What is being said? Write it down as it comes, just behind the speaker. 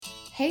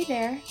Hey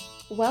there!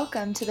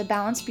 Welcome to The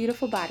Balanced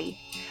Beautiful Body,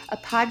 a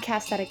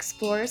podcast that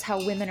explores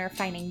how women are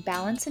finding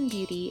balance and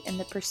beauty in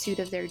the pursuit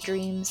of their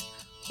dreams,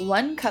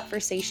 one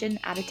conversation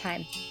at a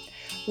time.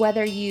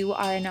 Whether you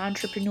are an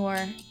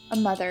entrepreneur, a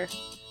mother,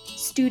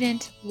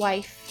 student,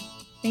 wife,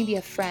 maybe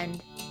a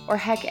friend, or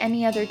heck,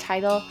 any other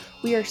title,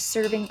 we are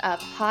serving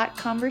up hot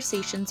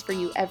conversations for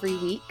you every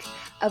week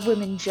of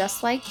women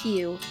just like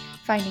you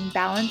finding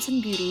balance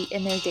and beauty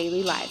in their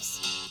daily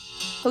lives.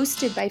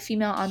 Hosted by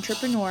female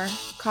entrepreneur,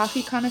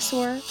 coffee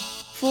connoisseur,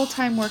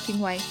 full-time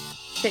working wife,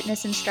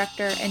 fitness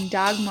instructor, and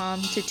dog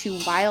mom to two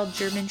wild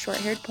German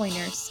short-haired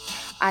pointers,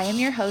 I am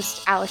your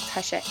host, Alex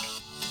Hushik.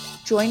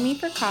 Join me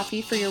for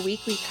coffee for your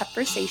weekly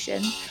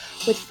conversation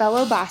with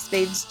fellow boss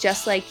babes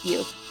just like you.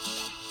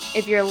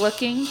 If you're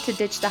looking to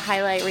ditch the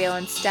highlight reel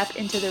and step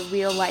into the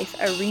real-life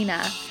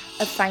arena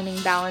of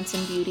finding balance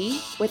and beauty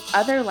with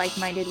other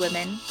like-minded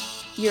women,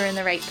 you're in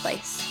the right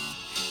place.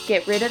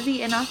 Get rid of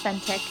the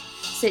inauthentic,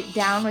 sit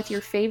down with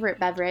your favorite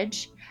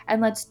beverage,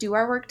 and let's do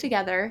our work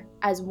together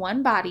as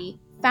one body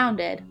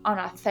founded on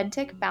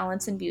authentic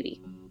balance and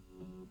beauty.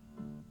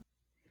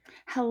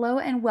 Hello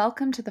and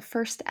welcome to the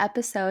first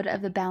episode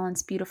of The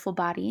Balanced Beautiful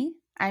Body.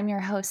 I'm your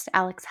host,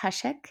 Alex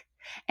Hushik,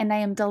 and I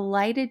am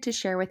delighted to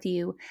share with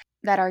you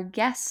that our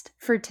guest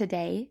for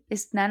today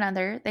is none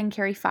other than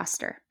Carrie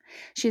Foster.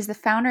 She is the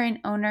founder and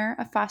owner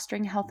of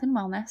Fostering Health and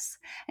Wellness,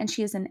 and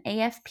she is an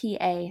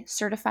AFPA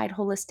certified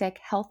holistic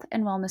health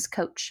and wellness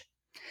coach.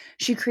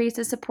 She creates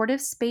a supportive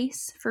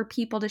space for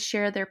people to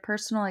share their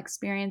personal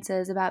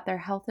experiences about their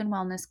health and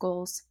wellness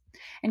goals.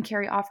 And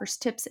Carrie offers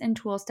tips and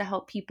tools to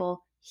help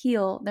people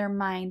heal their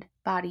mind,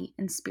 body,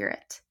 and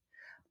spirit.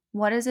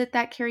 What is it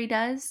that Carrie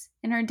does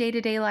in her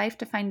day-to-day life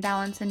to find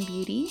balance and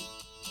beauty?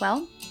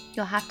 Well,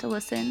 you'll have to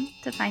listen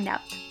to find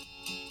out.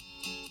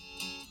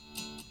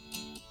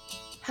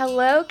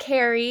 Hello,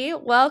 Carrie.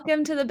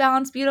 Welcome to the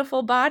Balanced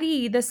Beautiful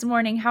Body this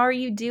morning. How are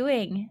you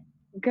doing?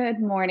 Good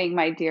morning,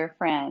 my dear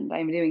friend.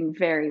 I'm doing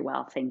very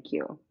well, thank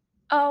you.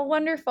 Oh,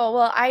 wonderful.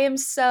 Well, I am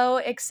so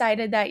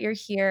excited that you're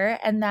here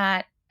and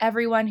that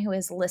everyone who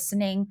is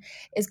listening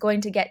is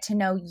going to get to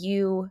know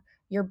you,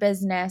 your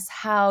business,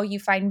 how you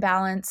find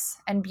balance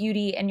and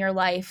beauty in your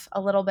life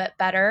a little bit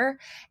better,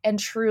 and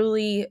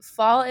truly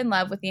fall in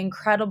love with the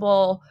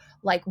incredible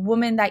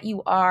woman that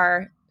you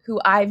are,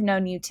 who I've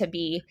known you to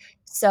be.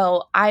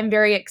 So I'm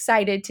very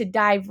excited to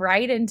dive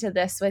right into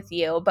this with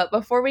you. But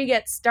before we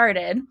get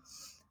started,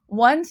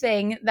 one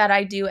thing that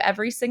I do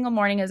every single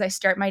morning is I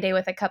start my day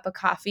with a cup of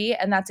coffee,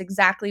 and that's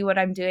exactly what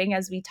I'm doing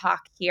as we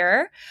talk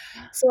here.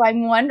 So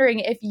I'm wondering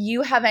if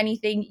you have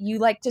anything you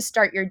like to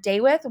start your day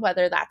with,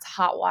 whether that's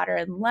hot water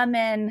and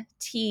lemon,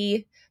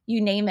 tea, you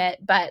name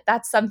it. But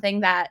that's something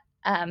that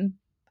I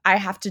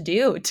have to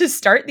do to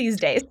start these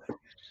days.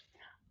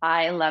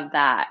 I love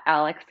that,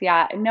 Alex.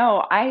 Yeah,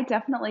 no, I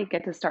definitely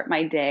get to start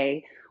my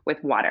day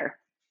with water.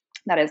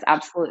 That is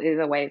absolutely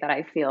the way that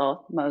I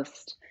feel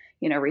most,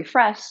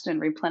 refreshed and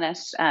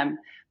replenished.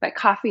 But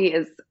coffee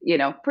is,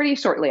 pretty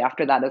shortly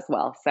after that as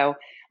well. So,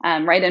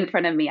 right in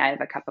front of me, I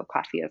have a cup of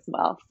coffee as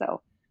well.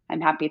 So, I'm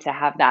happy to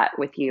have that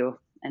with you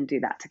and do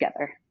that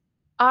together.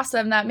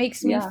 Awesome. That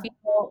makes me Yeah.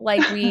 feel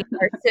like we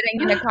are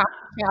sitting in a coffee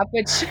shop,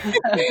 which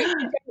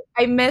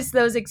I miss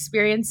those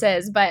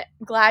experiences, but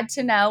glad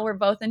to know we're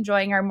both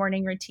enjoying our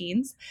morning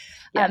routines,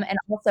 Yes. and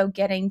also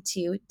getting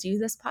to do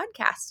this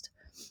podcast.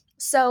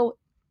 So,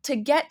 to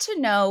get to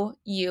know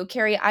you,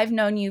 Carrie, I've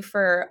known you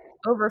for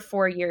over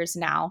 4 years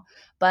now,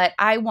 but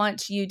I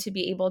want you to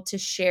be able to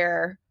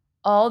share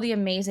all the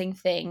amazing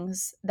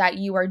things that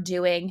you are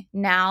doing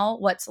now,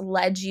 what's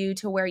led you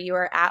to where you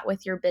are at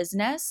with your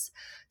business.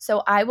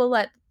 So, I will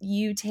let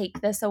you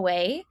take this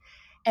away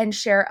and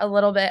share a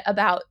little bit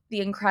about the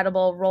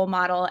incredible role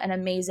model and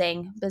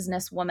amazing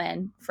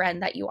businesswoman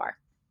friend that you are.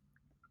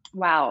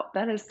 Wow,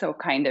 that is so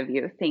kind of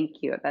you.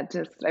 Thank you.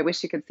 I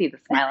wish you could see the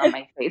smile on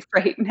my face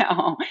right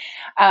now.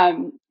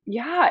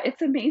 Yeah,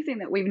 it's amazing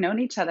that we've known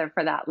each other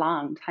for that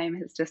long. Time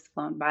has just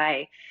flown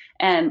by.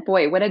 And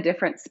boy, what a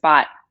different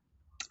spot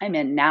I'm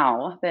in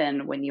now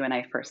than when you and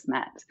I first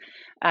met.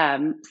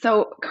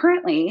 So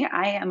currently,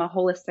 I am a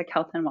holistic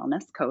health and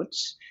wellness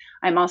coach.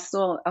 I'm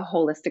also a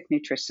holistic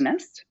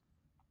nutritionist.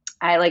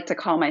 I like to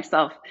call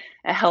myself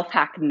a health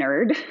hack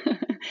nerd.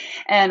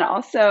 And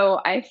also,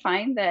 I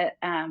find that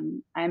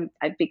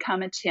I've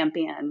become a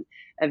champion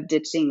of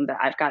ditching the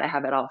I've got to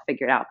have it all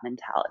figured out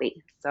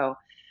mentality. So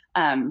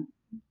um,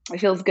 it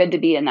feels good to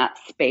be in that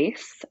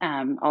space.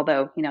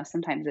 Although,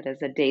 sometimes it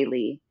is a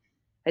daily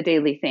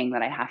thing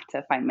that I have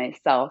to find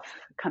myself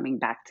coming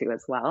back to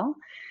as well.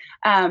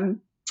 Um,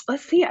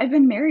 let's see, I've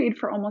been married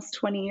for almost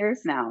 20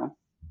 years now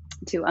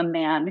to a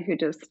man who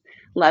just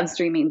loves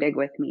dreaming big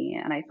with me.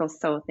 And I feel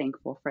so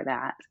thankful for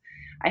that.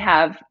 I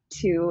have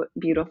two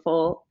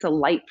beautiful,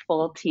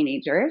 delightful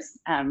teenagers.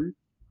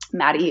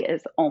 Maddie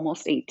is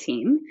almost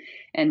 18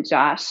 and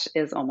Josh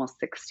is almost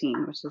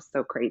 16, which is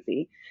so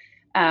crazy.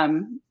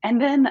 And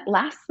then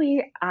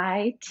lastly,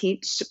 I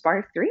teach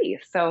Barre3.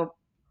 So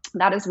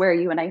that is where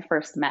you and I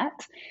first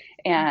met.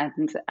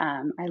 And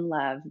I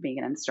love being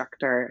an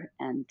instructor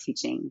and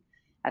teaching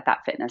at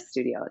that fitness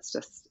studio.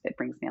 It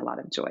brings me a lot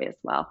of joy as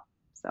well.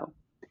 So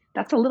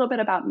that's a little bit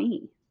about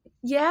me.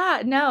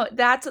 Yeah, no,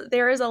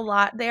 there is a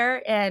lot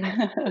there, and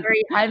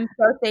I'm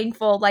so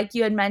thankful, like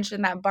you had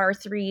mentioned, that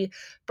Barre3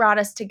 brought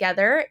us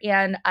together,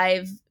 and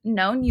I've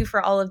known you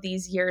for all of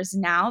these years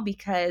now,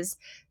 because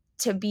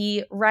to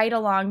be right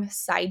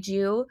alongside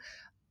you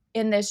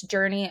in this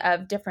journey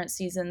of different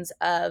seasons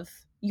of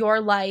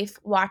your life,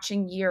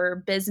 watching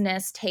your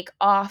business take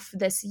off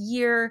this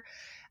year,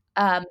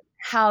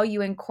 how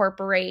you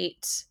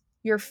incorporate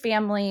your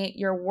family,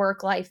 your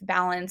work-life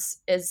balance,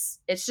 it's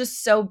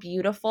just so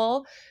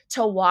beautiful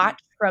to watch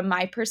from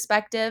my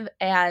perspective.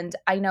 And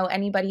I know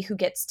anybody who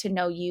gets to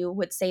know you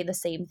would say the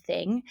same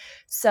thing.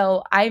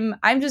 So I'm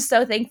just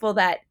so thankful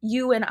that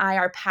you and I,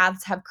 our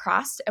paths have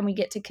crossed, and we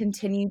get to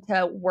continue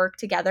to work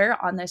together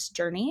on this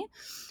journey.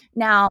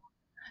 Now,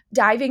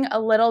 diving a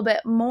little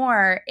bit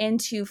more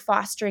into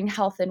fostering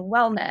health and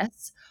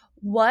wellness,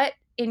 what,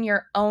 in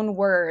your own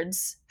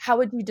words, how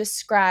would you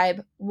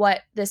describe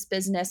what this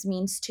business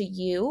means to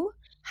you?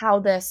 How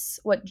this,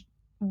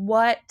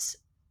 what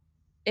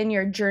in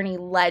your journey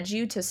led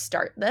you to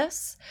start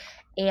this?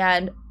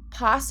 And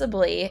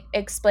possibly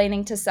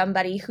explaining to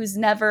somebody who's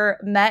never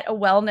met a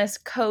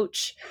wellness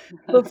coach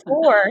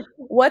before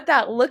what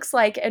that looks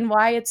like, and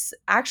why it's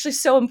actually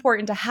so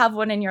important to have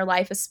one in your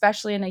life,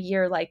 especially in a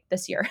year like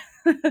this year.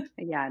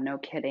 Yeah, no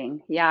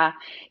kidding. Yeah.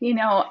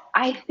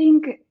 I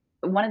think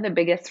one of the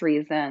biggest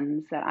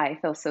reasons that I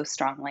feel so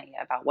strongly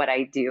about what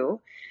I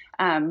do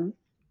um,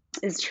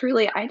 is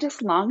truly, I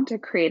just long to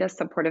create a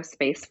supportive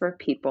space for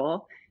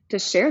people to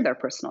share their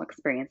personal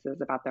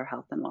experiences about their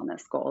health and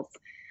wellness goals.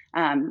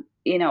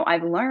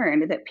 I've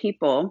learned that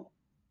people,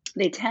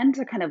 they tend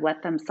to kind of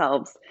let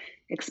themselves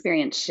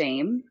experience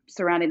shame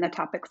surrounding the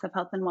topics of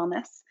health and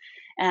wellness.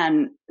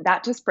 And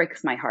that just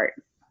breaks my heart,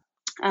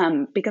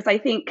 because I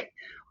think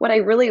what I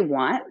really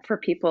want for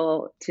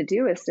people to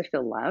do is to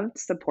feel loved,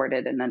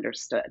 supported, and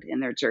understood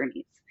in their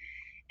journeys.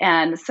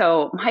 And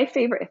so, my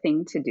favorite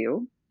thing to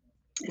do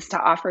is to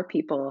offer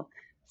people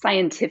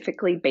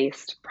scientifically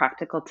based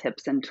practical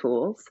tips and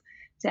tools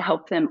to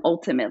help them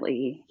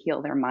ultimately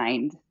heal their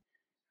mind,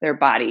 their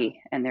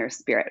body, and their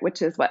spirit,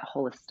 which is what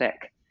holistic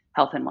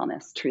health and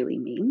wellness truly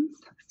means.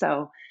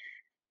 So,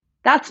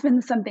 that's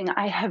been something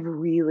I have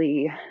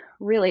really,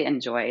 really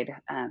enjoyed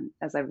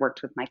as I've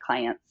worked with my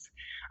clients.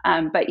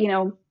 But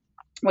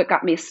what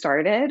got me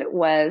started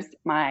was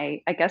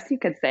I guess you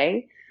could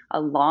say, a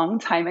long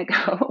time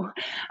ago,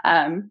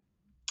 um,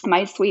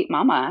 my sweet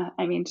mama.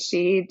 I mean,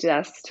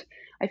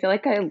 I feel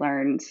like I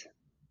learned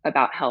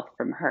about health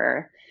from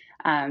her.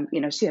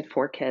 She had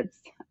 4 kids.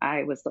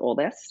 I was the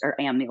oldest, or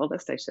am the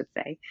oldest, I should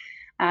say.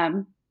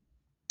 Um,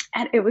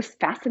 and it was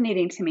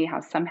fascinating to me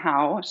how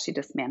somehow she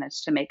just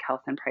managed to make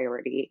health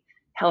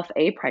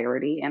a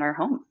priority in our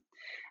home.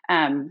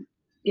 Um,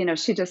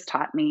 she just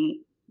taught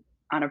me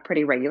on a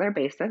pretty regular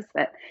basis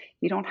that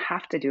you don't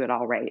have to do it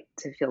all right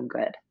to feel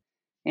good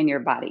in your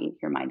body,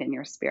 your mind, and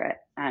your spirit.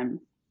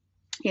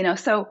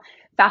 So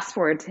fast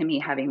forward to me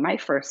having my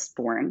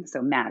firstborn,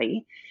 so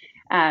Maddie.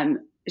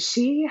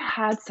 She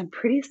had some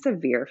pretty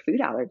severe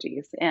food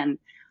allergies, and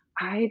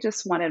I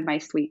just wanted my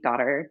sweet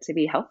daughter to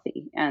be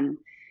healthy and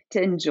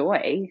to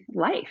enjoy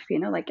life,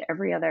 like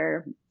every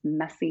other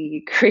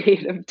messy,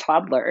 creative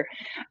toddler.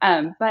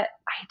 But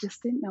I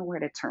just didn't know where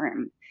to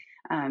turn.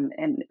 And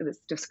it was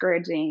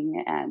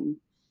discouraging and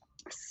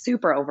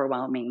super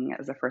overwhelming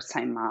as a first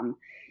time mom.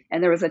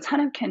 And there was a ton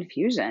of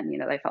confusion,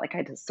 that I felt like I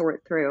had to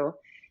sort through.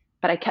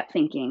 But I kept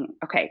thinking,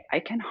 okay,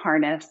 I can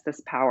harness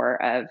this power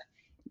of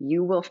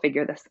you will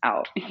figure this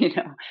out,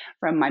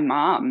 from my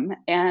mom.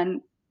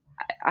 And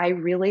I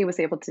really was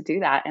able to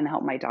do that and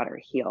help my daughter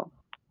heal.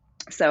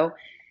 So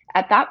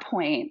at that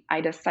point,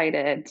 I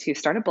decided to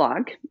start a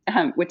blog,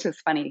 which is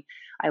funny.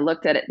 I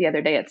looked at it the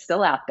other day, it's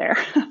still out there.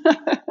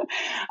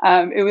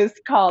 It was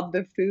called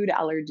The Food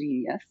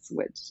Allergenius,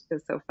 which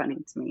is so funny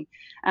to me.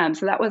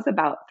 So that was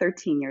about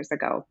 13 years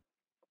ago.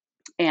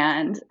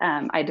 And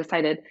I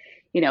decided,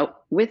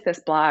 with this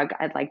blog,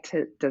 I'd like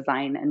to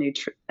design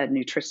a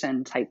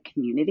nutrition type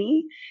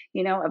community,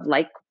 of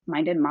like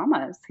minded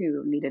mamas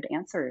who needed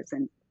answers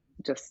and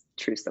just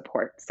true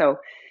support. So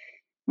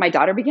my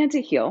daughter began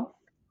to heal.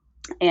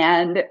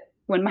 And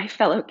when my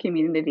fellow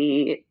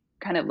community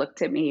kind of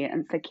looked at me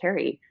and said,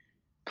 Carrie,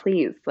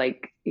 please,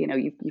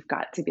 you've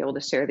got to be able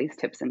to share these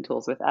tips and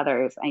tools with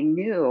others, I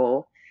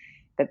knew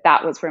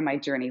that was where my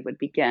journey would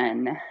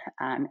begin,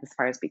 as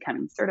far as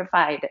becoming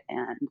certified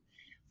and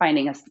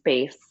finding a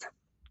space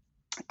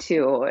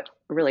to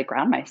really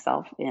ground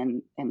myself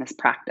in this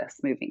practice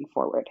moving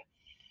forward.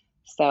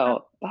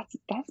 So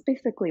that's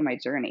basically my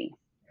journey.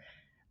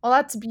 Well,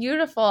 that's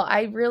beautiful.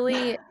 I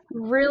really,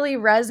 really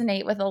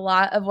resonate with a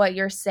lot of what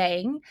you're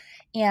saying.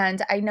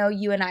 And I know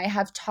you and I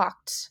have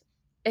talked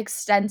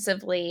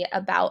extensively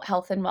about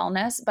health and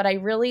wellness, but I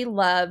really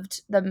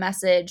loved the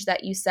message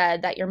that you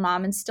said that your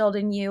mom instilled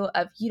in you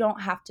of you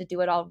don't have to do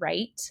it all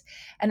right.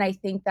 And I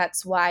think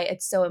that's why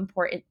it's so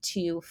important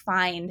to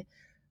find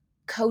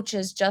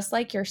coaches just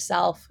like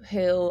yourself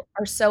who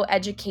are so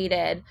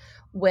educated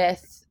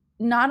with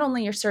not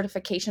only your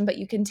certification, but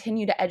you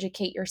continue to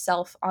educate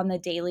yourself on the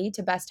daily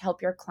to best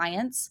help your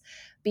clients,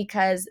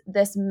 because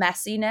this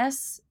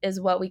messiness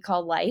is what we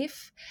call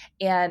life.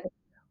 And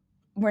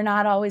we're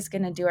not always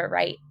going to do it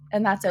right.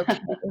 And that's okay.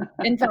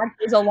 In fact,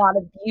 there's a lot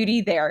of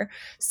beauty there.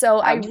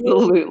 So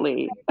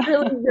Absolutely.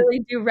 really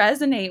do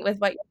resonate with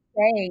what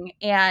you're saying.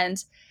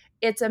 And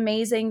it's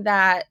amazing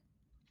that,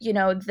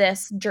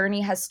 this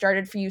journey has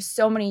started for you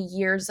so many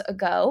years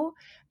ago,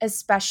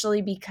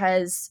 especially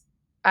because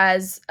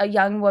as a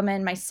young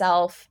woman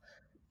myself,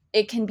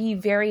 it can be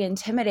very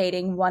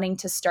intimidating wanting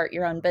to start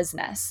your own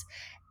business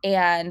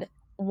and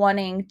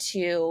wanting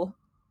to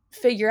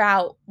figure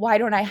out, why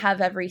don't I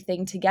have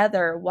everything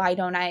together? Why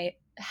don't I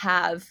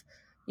have,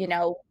 you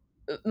know,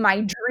 my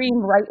dream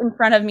right in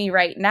front of me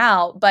right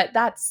now? But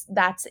that's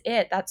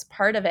it. That's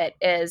part of it,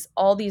 is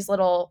all these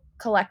little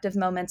collective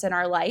moments in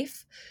our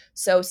life.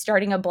 So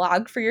starting a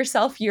blog for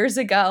yourself years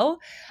ago,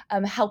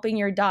 helping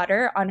your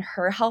daughter on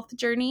her health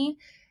journey,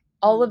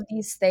 all of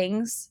these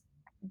things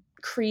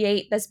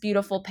create this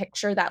beautiful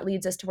picture that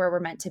leads us to where we're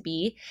meant to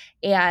be.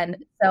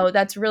 And so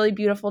that's really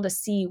beautiful to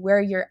see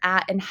where you're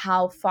at and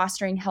how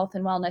fostering health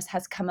and wellness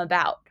has come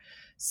about.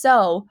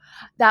 So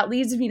that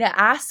leads me to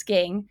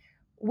asking,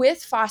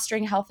 with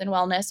fostering health and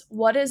wellness,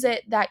 what is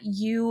it that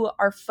you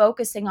are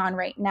focusing on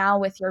right now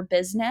with your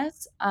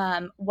business?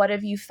 What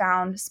have you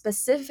found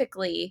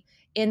specifically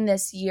in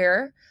this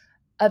year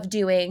of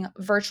doing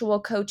virtual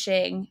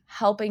coaching,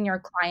 helping your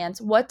clients?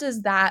 What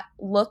does that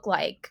look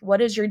like? What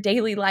does your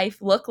daily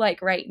life look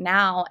like right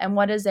now? And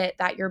what is it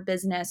that your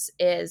business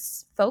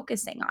is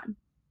focusing on?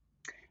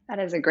 That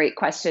is a great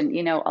question.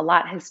 A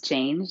lot has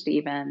changed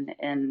even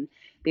in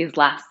these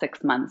last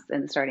 6 months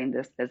in starting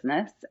this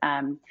business.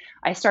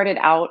 I started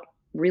out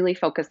really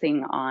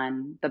focusing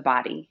on the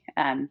body,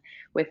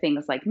 with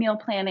things like meal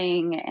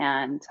planning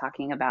and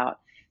talking about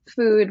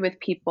food with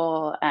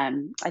people.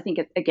 I think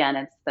it's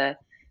the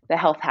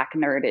health hack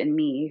nerd in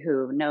me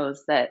who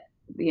knows that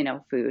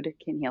food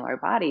can heal our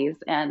bodies.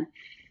 And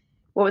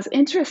what was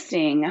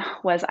interesting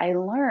was I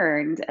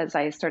learned as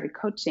I started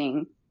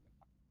coaching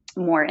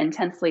more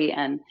intensely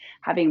and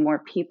having more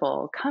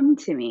people come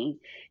to me,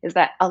 is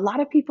that a lot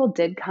of people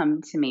did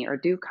come to me or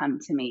do come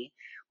to me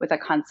with a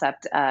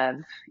concept of,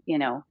 you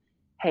know,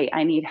 hey,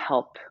 I need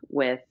help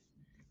with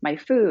my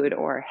food,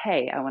 or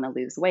hey, I want to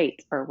lose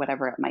weight, or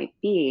whatever it might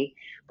be.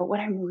 But what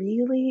I'm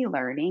really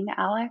learning,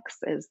 Alex,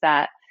 is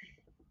that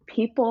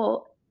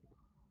people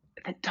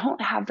that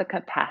don't have the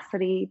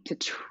capacity to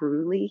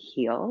truly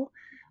heal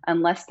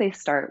unless they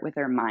start with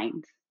their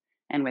mind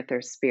and with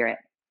their spirit.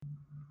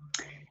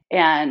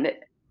 And,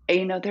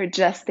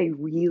 they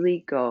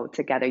really go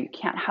together. You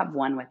can't have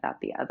one without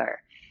the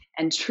other.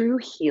 And true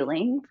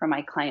healing for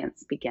my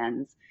clients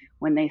begins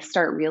when they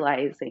start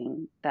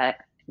realizing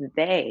that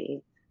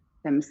they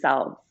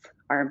themselves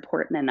are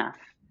important enough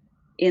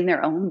in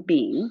their own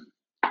being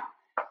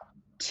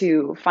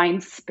to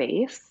find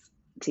space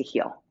to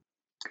heal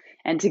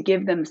and to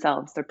give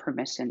themselves the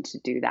permission to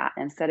do that,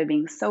 instead of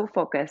being so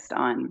focused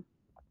on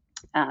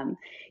um,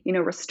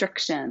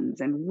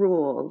 restrictions and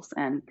rules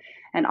and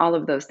all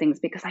of those things.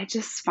 Because I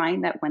just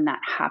find that when that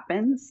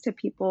happens to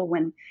people,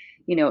 when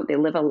they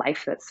live a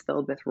life that's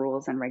filled with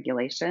rules and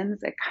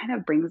regulations, it kind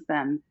of brings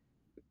them,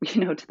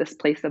 to this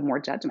place of more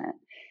judgment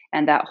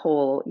and that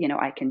whole,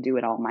 I can do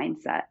it all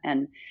mindset.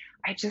 And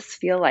I just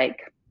feel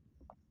like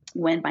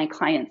when my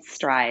clients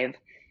strive,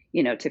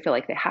 to feel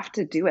like they have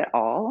to do it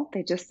all,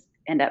 they just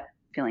end up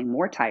feeling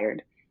more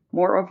tired,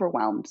 more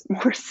overwhelmed,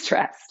 more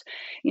stressed,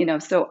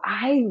 So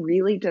I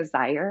really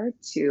desire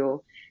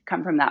to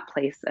come from that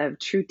place of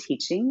true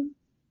teaching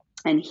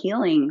and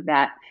healing,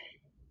 that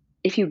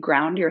if you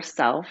ground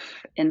yourself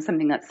in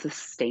something that's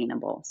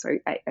sustainable. So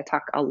I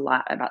talk a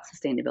lot about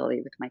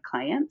sustainability with my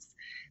clients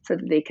so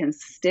that they can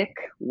stick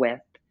with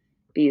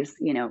these,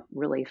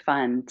 really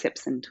fun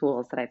tips and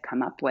tools that I've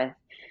come up with.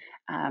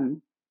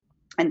 Um,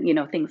 and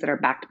things that are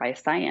backed by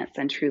science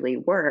and truly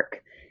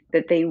work,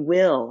 that they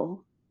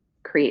will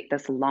create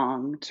this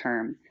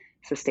long-term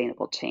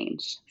sustainable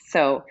change.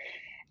 So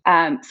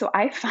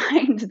I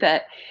find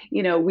that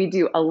we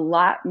do a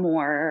lot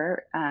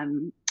more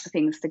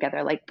things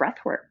together, like breath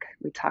work.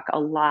 We talk a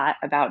lot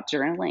about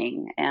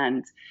journaling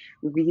and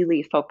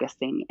really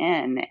focusing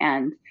in.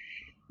 And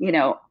you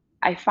know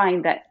I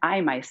find that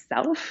I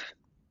myself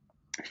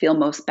feel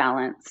most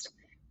balanced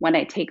when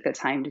I take the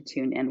time to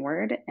tune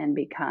inward and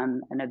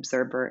become an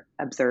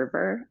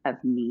observer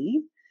of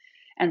me.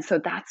 And so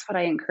that's what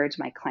I encourage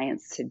my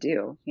clients to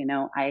do.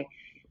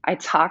 I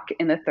talk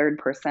in the third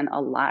person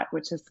a lot,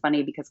 which is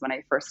funny because when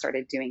I first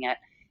started doing it,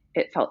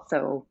 it felt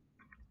so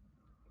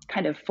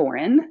kind of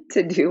foreign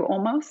to do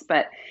almost.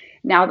 But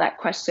now that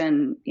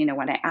question,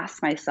 when I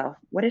ask myself,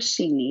 what does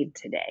she need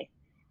today?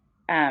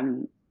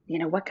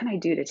 What can I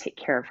do to take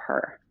care of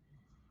her?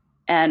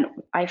 And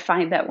I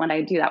find that when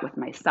I do that with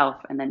myself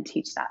and then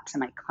teach that to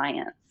my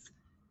clients,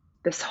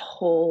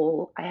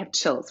 I have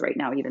chills right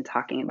now, even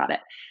talking about it.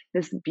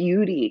 This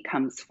beauty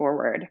comes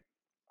forward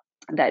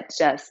that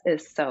just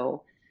is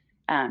so,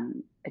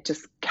 it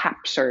just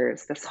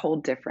captures this whole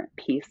different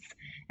piece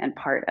and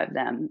part of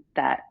them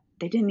that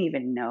they didn't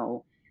even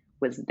know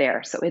was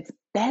there. So it's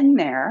been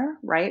there,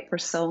 right, for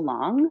so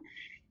long.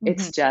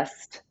 It's Mhm.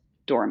 just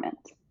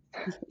dormant.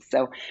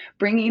 So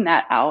bringing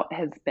that out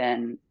has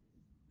been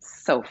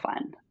so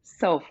fun.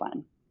 So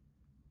fun.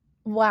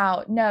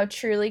 Wow. No,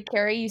 truly,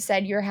 Carrie, you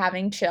said you're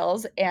having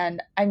chills,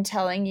 and I'm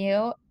telling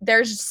you,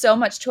 there's so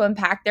much to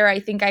unpack there. I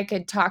think I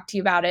could talk to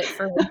you about it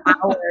for an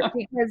hour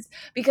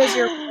because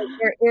you're right,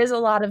 there is a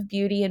lot of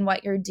beauty in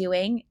what you're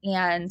doing,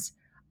 and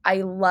I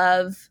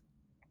love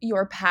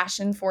your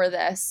passion for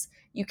this.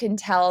 You can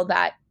tell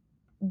that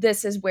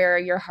this is where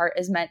your heart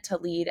is meant to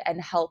lead and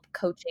help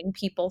coaching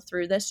people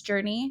through this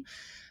journey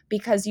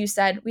because you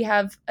said we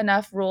have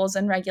enough rules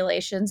and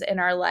regulations in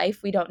our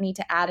life. We don't need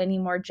to add any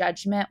more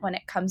judgment when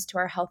it comes to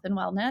our health and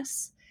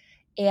wellness.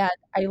 And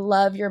I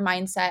love your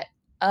mindset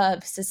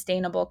of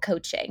sustainable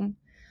coaching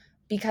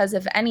because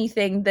if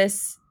anything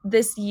this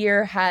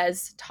year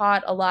has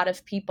taught a lot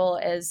of people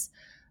is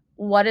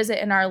what is it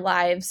in our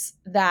lives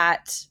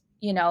that,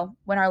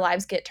 when our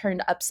lives get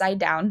turned upside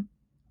down,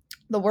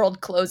 the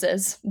world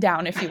closes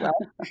down, if you will,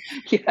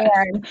 Yes.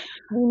 and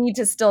we need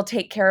to still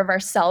take care of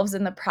ourselves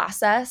in the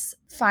process,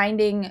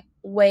 finding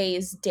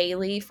ways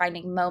daily,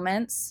 finding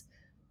moments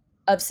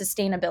of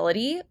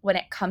sustainability when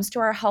it comes to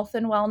our health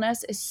and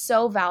wellness is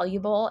so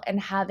valuable. And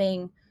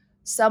having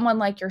someone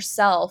like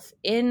yourself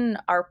in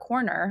our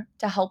corner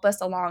to help us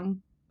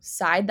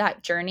alongside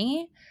that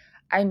journey,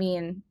 I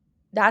mean,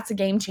 that's a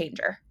game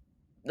changer,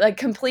 like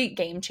complete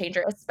game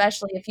changer,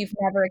 especially if you've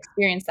never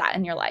experienced that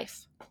in your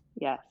life.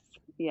 Yes,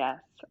 yes,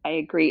 I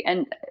agree.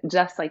 And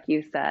just like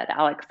you said,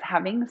 Alex,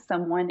 having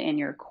someone in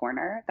your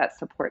corner, that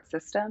support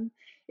system,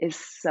 is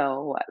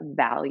so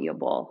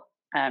valuable.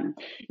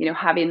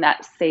 Having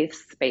that safe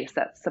space,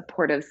 that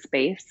supportive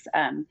space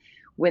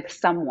with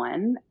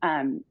someone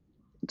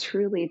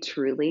truly,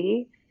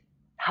 truly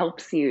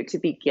helps you to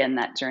begin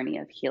that journey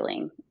of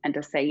healing and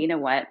to say, you know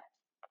what,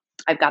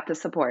 I've got the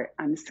support.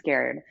 I'm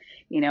scared.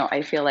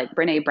 I feel like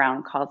Brene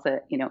Brown calls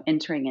it,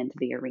 entering into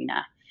the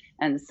arena.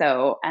 And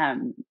so,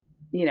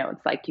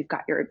 it's like you've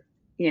got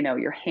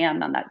your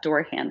hand on that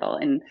door handle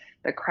and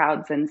the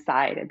crowd's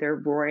inside and they're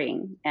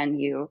roaring and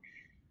you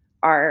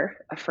are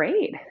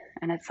afraid.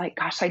 And it's like,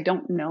 gosh, I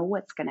don't know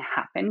what's going to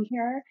happen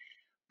here,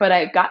 but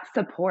I've got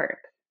support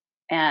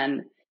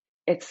and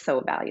it's so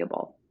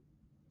valuable.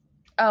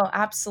 Oh,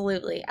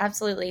 absolutely.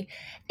 Absolutely.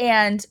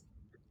 And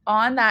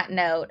on that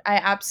note, I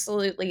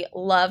absolutely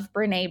love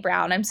Brene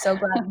Brown. I'm so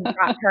glad you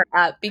brought her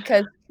up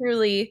because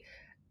truly,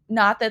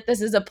 not that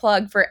this is a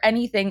plug for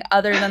anything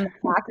other than the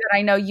fact that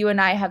I know you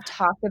and I have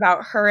talked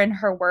about her and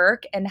her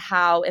work and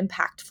how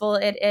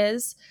impactful it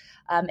is.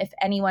 If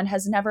anyone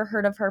has never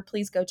heard of her,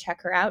 please go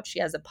check her out. She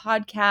has a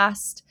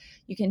podcast.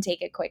 You can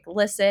take a quick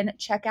listen,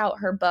 check out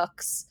her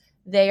books.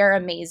 They are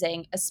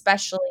amazing,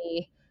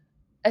 especially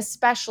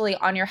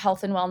on your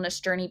health and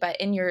wellness journey, but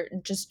in your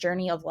just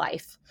journey of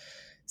life.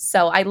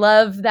 So I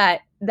love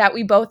that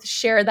we both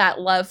share that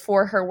love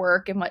for her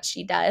work and what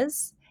she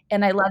does.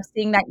 And I love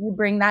seeing that you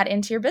bring that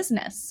into your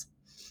business.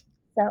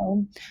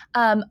 So,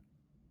 um,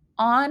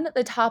 on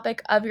the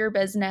topic of your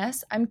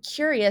business, I'm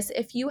curious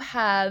if you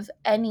have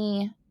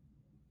any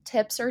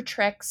tips or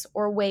tricks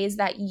or ways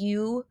that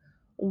you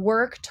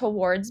work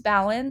towards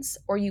balance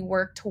or you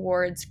work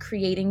towards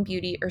creating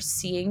beauty or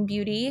seeing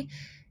beauty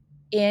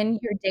in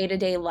your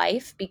day-to-day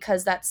life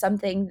because that's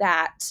something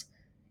that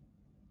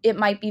it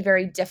might be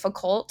very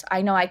difficult.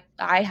 I know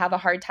I have a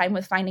hard time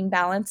with finding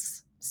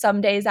balance some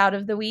days out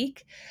of the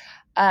week.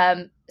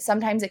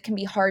 Sometimes it can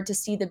be hard to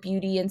see the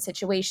beauty in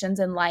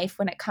situations in life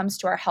when it comes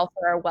to our health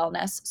or our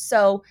wellness.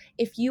 So,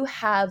 if you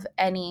have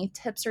any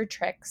tips or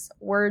tricks,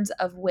 words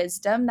of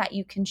wisdom that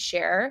you can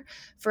share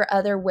for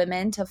other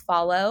women to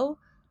follow,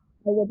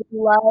 I would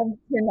love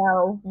to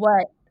know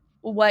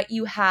what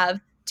you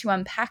have to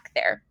unpack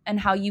there and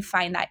how you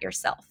find that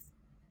yourself.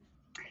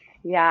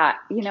 Yeah,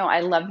 I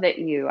love that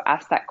you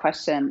asked that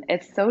question.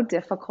 It's so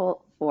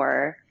difficult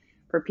for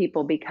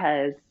people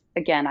because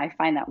again, I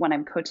find that when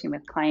I'm coaching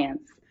with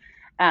clients,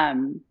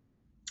 um,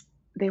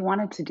 they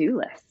want a to-do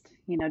list.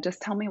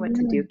 Just tell me what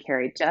to do, Mm.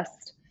 Carrie.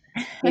 Just,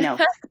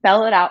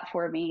 spell it out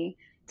for me.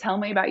 Tell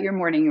me about your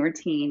morning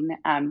routine.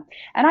 And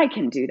I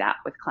can do that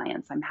with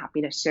clients. I'm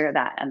happy to share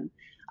that. And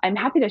I'm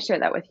happy to share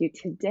that with you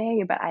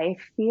today, but I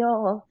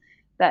feel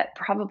that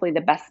probably the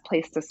best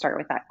place to start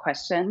with that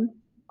question,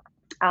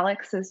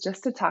 Alex, is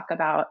just to talk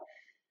about,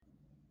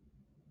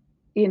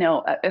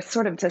 a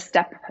sort of to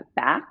step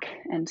back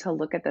and to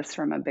look at this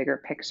from a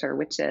bigger picture,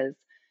 which is,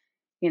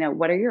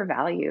 what are your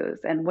values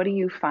and what do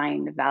you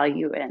find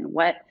value in?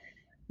 What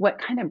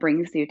kind of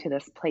brings you to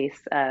this place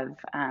of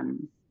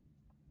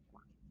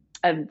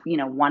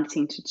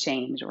wanting to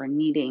change or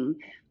needing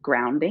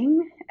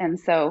grounding? And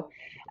so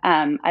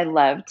I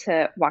love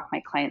to walk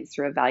my clients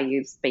through a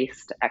values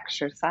based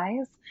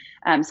exercise.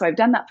 So I've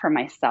done that for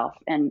myself,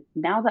 and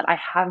now that I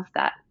have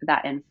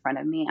that in front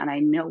of me, and I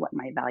know what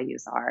my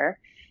values are,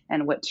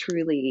 and what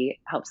truly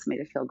helps me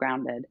to feel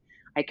grounded,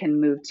 I can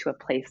move to a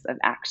place of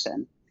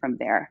action from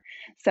there.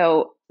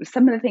 So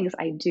some of the things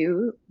I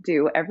do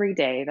every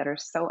day that are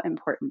so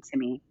important to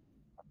me,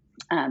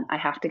 I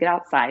have to get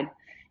outside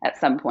at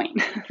some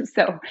point.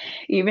 So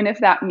even if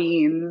that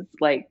means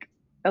like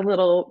a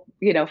little,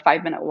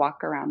 5-minute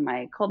walk around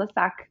my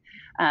cul-de-sac,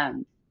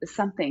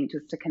 something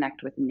just to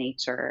connect with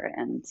nature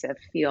and to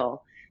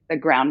feel the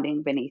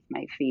grounding beneath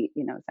my feet,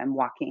 as I'm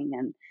walking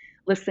and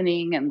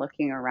listening and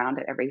looking around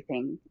at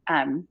everything.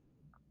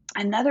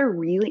 Another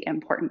really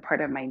important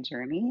part of my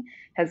journey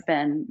has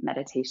been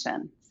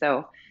meditation.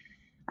 So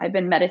I've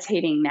been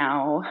meditating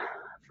now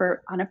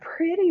for on a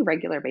pretty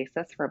regular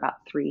basis for about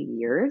 3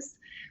 years,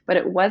 but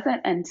it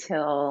wasn't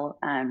until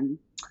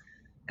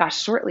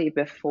shortly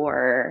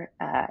before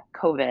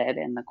COVID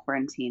and the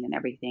quarantine and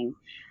everything,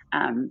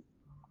 um,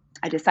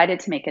 I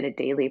decided to make it a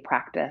daily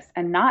practice,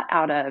 and not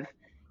out of,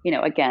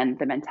 again,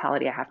 the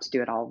mentality I have to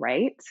do it all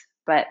right,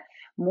 but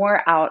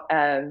more out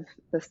of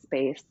the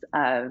space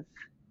of,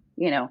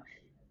 you know,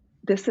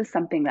 this is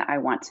something that I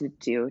want to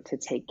do to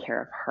take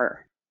care of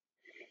her.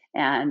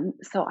 And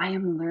so I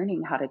am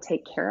learning how to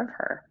take care of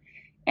her.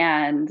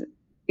 And,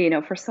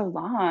 for so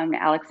long,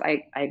 Alex,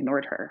 I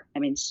ignored her. I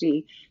mean,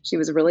 she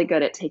was really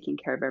good at taking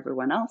care of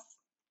everyone else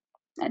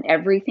and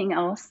everything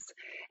else,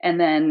 and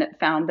then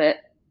found that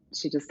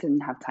she just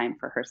didn't have time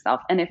for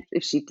herself. And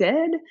if she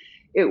did,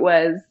 it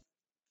was,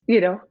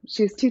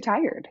 she was too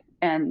tired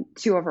and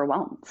too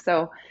overwhelmed.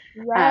 So,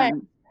 Right.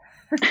 um,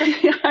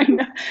 yeah, I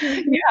know.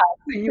 Yeah,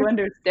 so you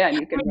understand,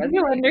 you can I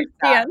do resonate with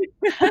understand.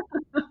 that.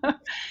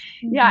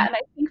 Yeah, Mhm. and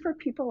I think for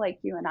people like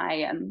you and I,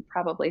 and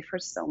probably for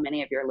so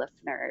many of your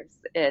listeners,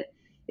 it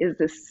is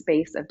this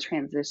space of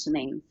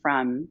transitioning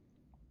from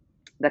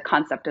the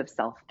concept of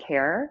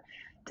self-care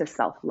to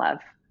self-love.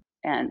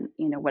 And,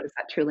 what does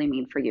that truly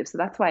mean for you? So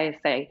that's why I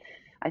say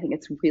I think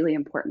it's really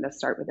important to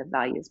start with a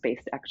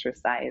values-based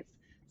exercise.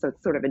 So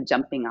it's sort of a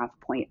jumping off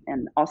point.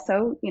 And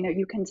also,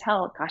 you can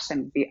tell, gosh,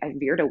 I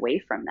veered away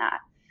from that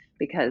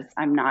because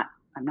I'm not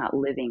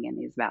living in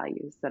these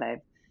values that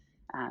I've,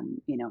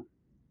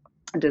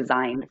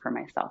 designed for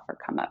myself or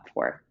come up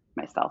for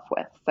myself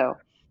with. So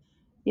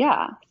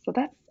yeah, so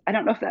I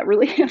don't know if that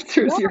really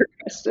answers your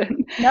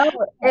question. No,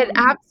 it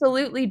Um,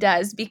 absolutely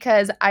does,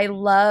 because I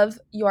love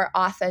your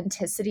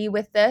authenticity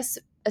with this,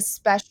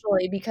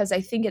 especially because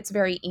I think it's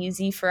very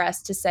easy for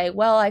us to say,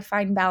 well, I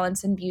find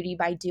balance and beauty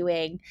by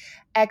doing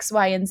X,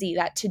 Y, and Z,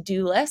 that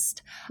to-do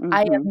list.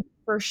 I mhm. am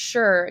for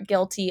sure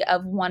guilty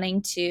of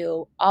wanting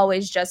to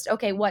always just,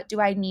 okay, what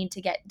do I need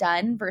to get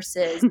done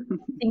versus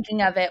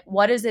thinking of it,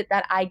 what is it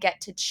that I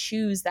get to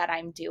choose that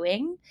I'm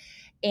doing?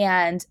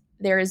 And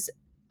there's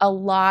a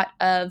lot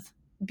of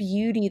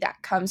beauty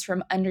that comes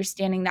from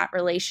understanding that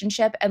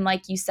relationship. And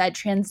like you said,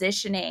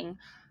 transitioning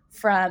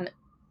from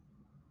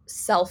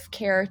self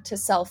care to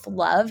self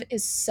love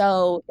is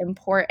so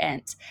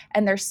important.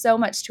 And there's so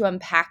much to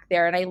unpack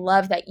there. And I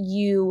love that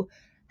you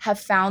have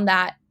found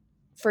that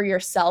for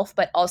yourself,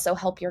 but also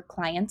help your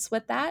clients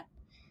with that.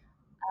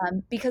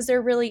 Because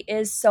there really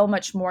is so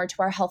much more to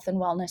our health and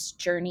wellness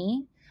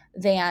journey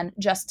than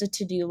just a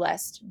to-do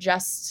list,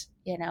 just,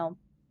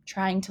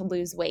 trying to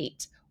lose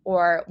weight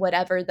or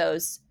whatever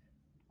those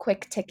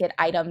quick ticket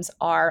items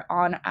are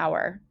on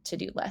our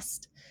to-do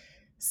list.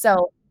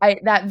 So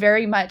that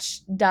very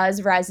much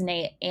does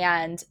resonate.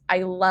 And I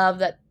love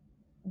that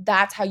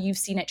that's how you've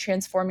seen it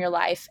transform your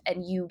life,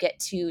 and you get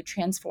to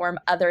transform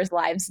others'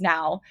 lives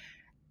now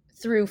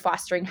through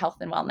fostering health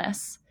and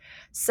wellness.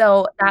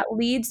 So that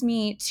leads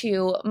me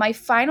to my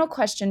final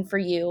question for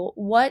you.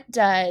 What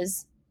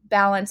does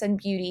balance and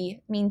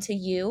beauty mean to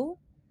you?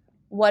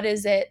 What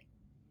is it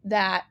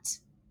that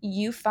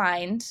you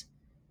find,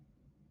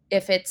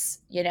 if it's,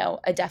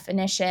 a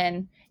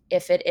definition,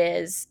 if it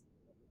is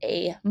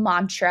a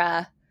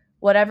mantra,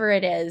 whatever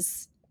it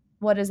is,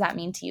 what does that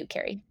mean to you,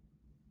 Carrie?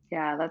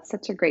 Yeah, that's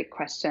such a great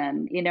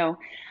question.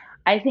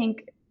 I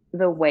think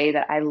the way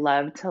that I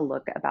love to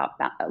look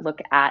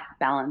at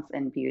balance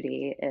and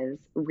beauty is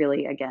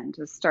really, again,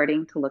 just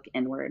starting to look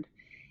inward.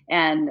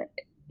 And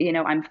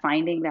I'm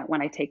finding that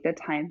when I take the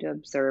time to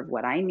observe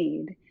what I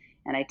need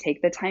and I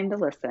take the time to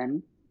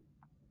listen,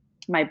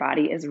 my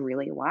body is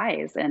really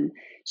wise and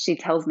she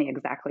tells me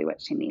exactly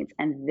what she needs.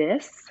 And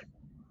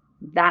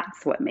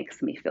that's what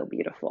makes me feel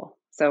beautiful.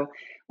 So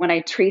when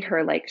I treat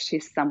her like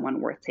she's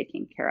someone worth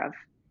taking care of,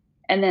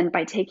 and then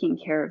by taking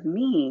care of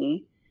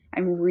me,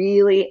 I'm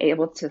really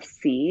able to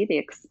see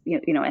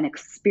and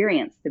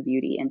experience the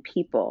beauty in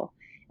people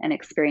and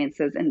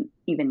experiences and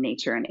even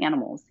nature and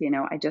animals.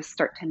 I just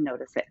start to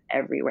notice it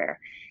everywhere.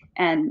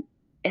 And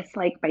it's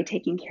like by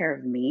taking care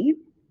of me,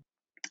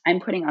 I'm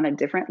putting on a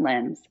different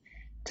lens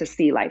to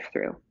see life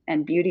through,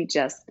 and beauty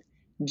just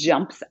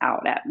jumps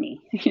out at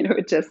me.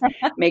 It just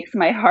makes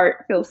my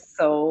heart feel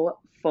so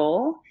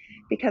full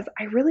because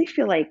I really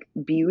feel like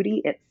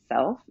beauty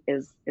itself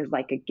is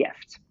like a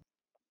gift.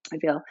 I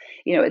feel,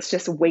 it's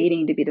just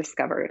waiting to be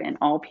discovered in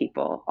all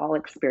people, all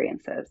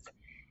experiences.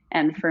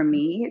 And for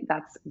me,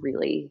 that's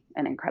really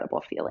an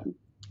incredible feeling.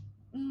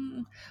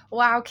 Mm.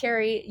 Wow,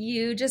 Carrie,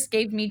 you just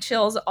gave me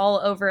chills all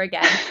over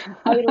again.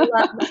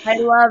 I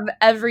love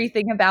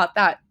everything about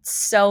that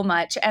so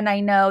much. And I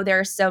know there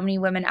are so many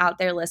women out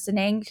there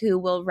listening who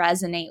will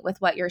resonate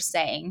with what you're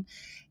saying.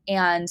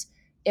 And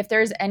if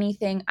there's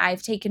anything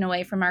I've taken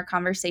away from our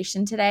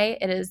conversation today,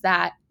 it is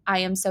that I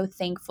am so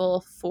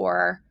thankful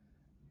for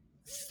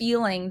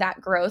feeling that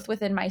growth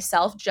within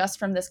myself just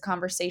from this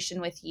conversation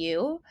with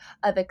you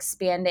of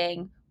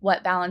expanding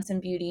what balance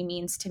and beauty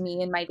means to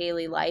me in my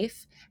daily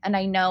life. And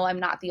I know I'm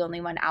not the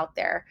only one out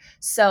there.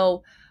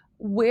 So,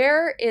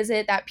 where is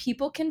it that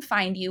people can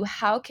find you?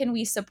 How can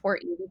we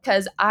support you?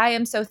 Because I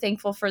am so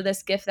thankful for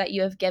this gift that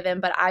you have given,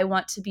 but I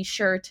want to be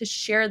sure to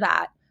share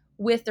that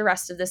with the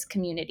rest of this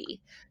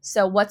community.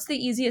 So, what's the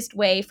easiest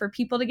way for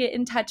people to get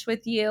in touch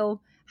with you?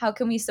 How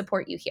can we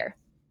support you here?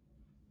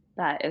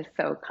 That is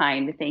so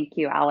kind. Thank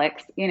you,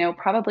 Alex.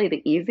 Probably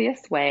the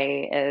easiest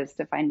way is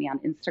to find me on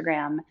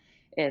Instagram.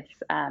 It's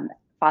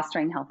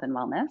Fostering Health and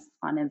Wellness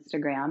on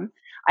Instagram.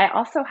 I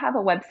also have a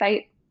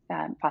website,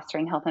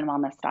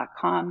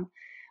 fosteringhealthandwellness.com,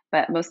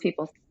 but most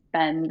people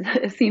spend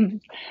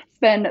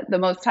the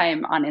most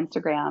time on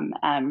Instagram.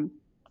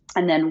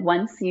 And then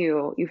once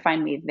you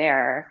find me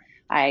there,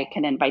 I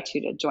can invite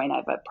you to join. I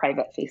have a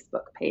private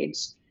Facebook page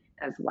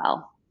as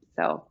well.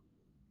 So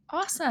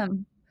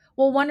Awesome.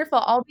 Well, wonderful.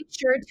 I'll be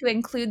sure to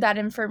include that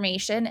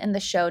information in the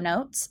show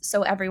notes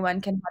so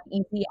everyone can have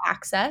easy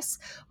access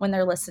when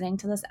they're listening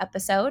to this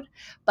episode.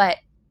 But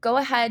go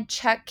ahead,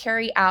 check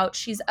Carrie out.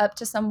 She's up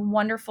to some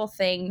wonderful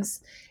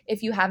things.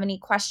 If you have any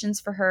questions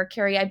for her,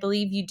 Carrie, I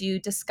believe you do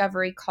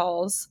discovery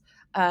calls.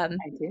 Um,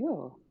 I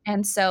do.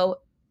 and so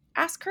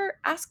ask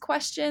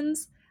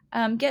questions,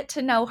 get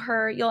to know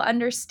her. You'll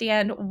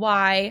understand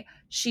why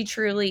she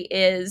truly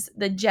is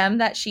the gem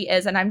that she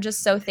is. And I'm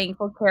just so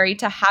thankful, Carrie,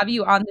 to have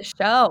you on the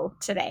show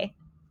today.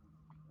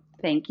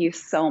 Thank you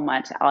so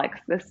much, Alex.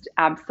 This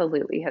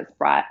absolutely has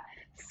brought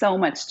so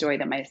much joy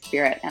to my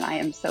spirit, and I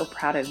am so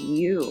proud of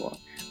you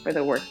for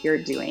the work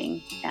you're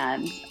doing.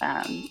 And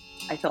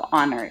I feel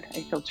honored.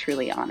 I feel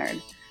truly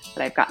honored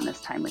that I've gotten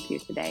this time with you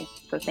today.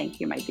 So thank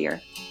you, my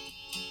dear.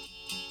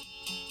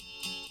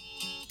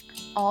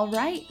 All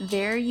right,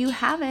 there you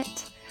have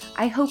it.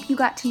 I hope you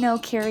got to know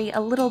Carrie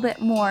a little bit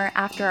more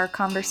after our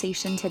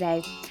conversation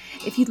today.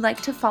 If you'd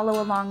like to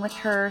follow along with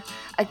her,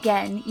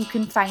 again, you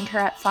can find her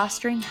at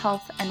Fostering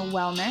Health and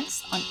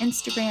Wellness on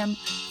Instagram,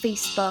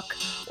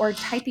 Facebook, or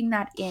typing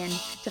that in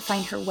to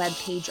find her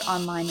webpage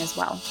online as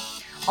well.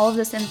 All of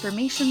this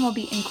information will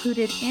be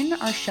included in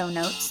our show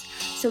notes,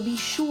 so be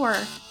sure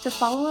to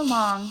follow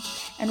along.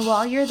 And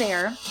while you're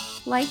there,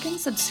 like and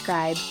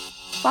subscribe.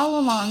 Follow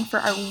along for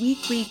our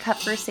weekly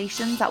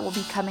conversations that will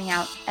be coming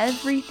out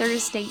every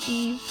Thursday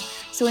Eve.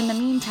 So in the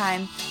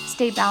meantime,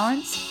 stay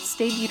balanced,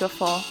 stay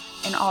beautiful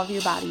in all of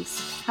your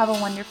bodies. Have a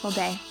wonderful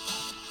day.